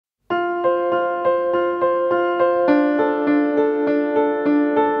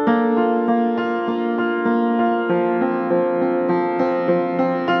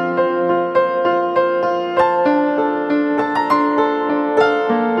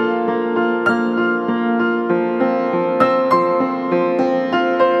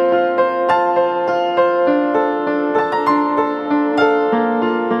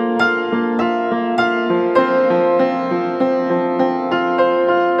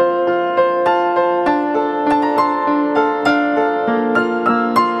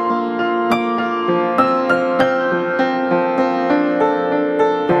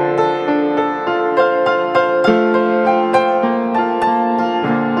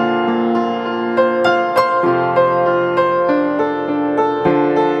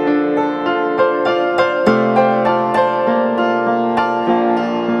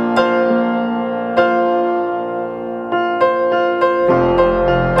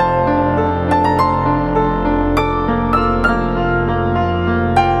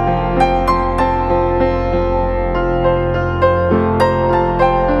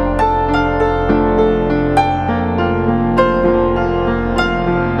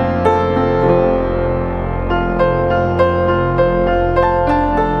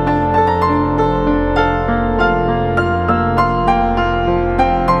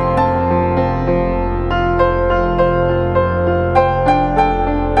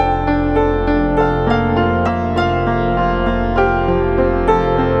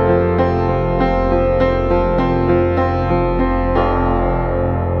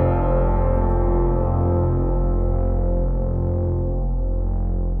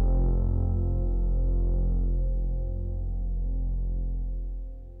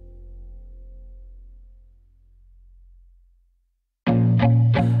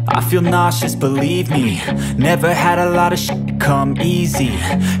I feel nauseous, believe me. Never had a lot of shit come easy.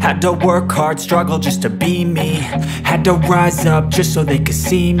 Had to work hard, struggle just to be me. Had to rise up just so they could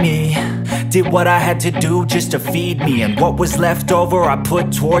see me. Did what I had to do just to feed me, and what was left over I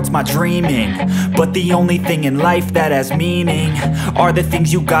put towards my dreaming. But the only thing in life that has meaning are the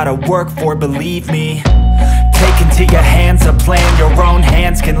things you gotta work for, believe me. Take into your hands a plan, your own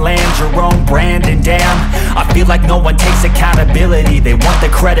hands can land your own brand. And damn, I feel like no one takes accountability. They want the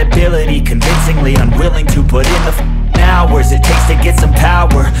credibility, convincingly unwilling to put in the hours it takes to get some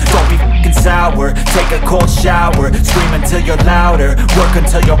power. Don't be f***ing sour, take a cold shower. Scream until you're louder, work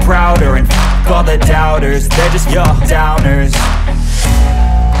until you're prouder. And f*** all the doubters, they're just your downers.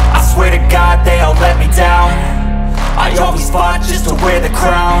 I swear to God they all let me down. I always fought just to wear the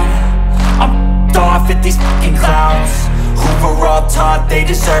crown. I'm off at these fucking clowns who were all taught they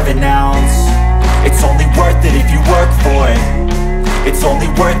deserve an ounce. It's only worth it if you work for it. It's only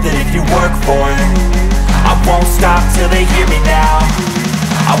worth it if you work for it. I won't stop till they hear me now.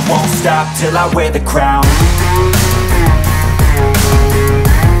 I won't stop till I wear the crown.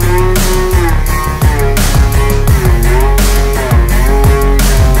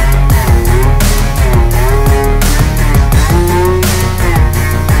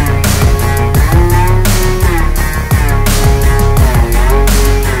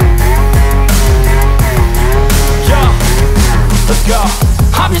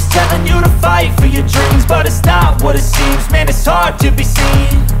 I'm just telling you to fight for your dreams, but it's not what it seems. Man, it's hard to be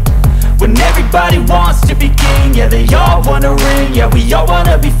seen when everybody wants to be king. Yeah, they all wanna ring, yeah, we all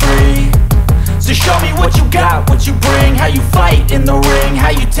wanna be free. So show me what you got, what you bring, how you fight in the ring, how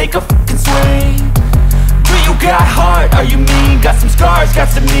you take a fucking swing. Do you got heart, are you mean? Got some scars, got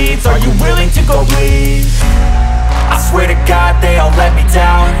some needs, are you willing to go bleed? I swear to God they all let me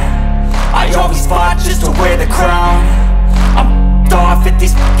down. I always fought just to wear the crown. I'm off at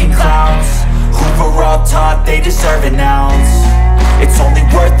these fucking clowns who were all taught they deserve an ounce. It's only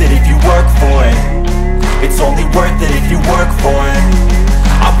worth it if you work for it. It's only worth it if you work for it.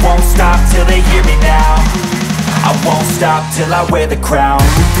 I won't stop till they hear me now. I won't stop till I wear the crown.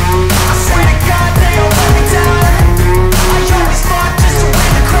 I swear to God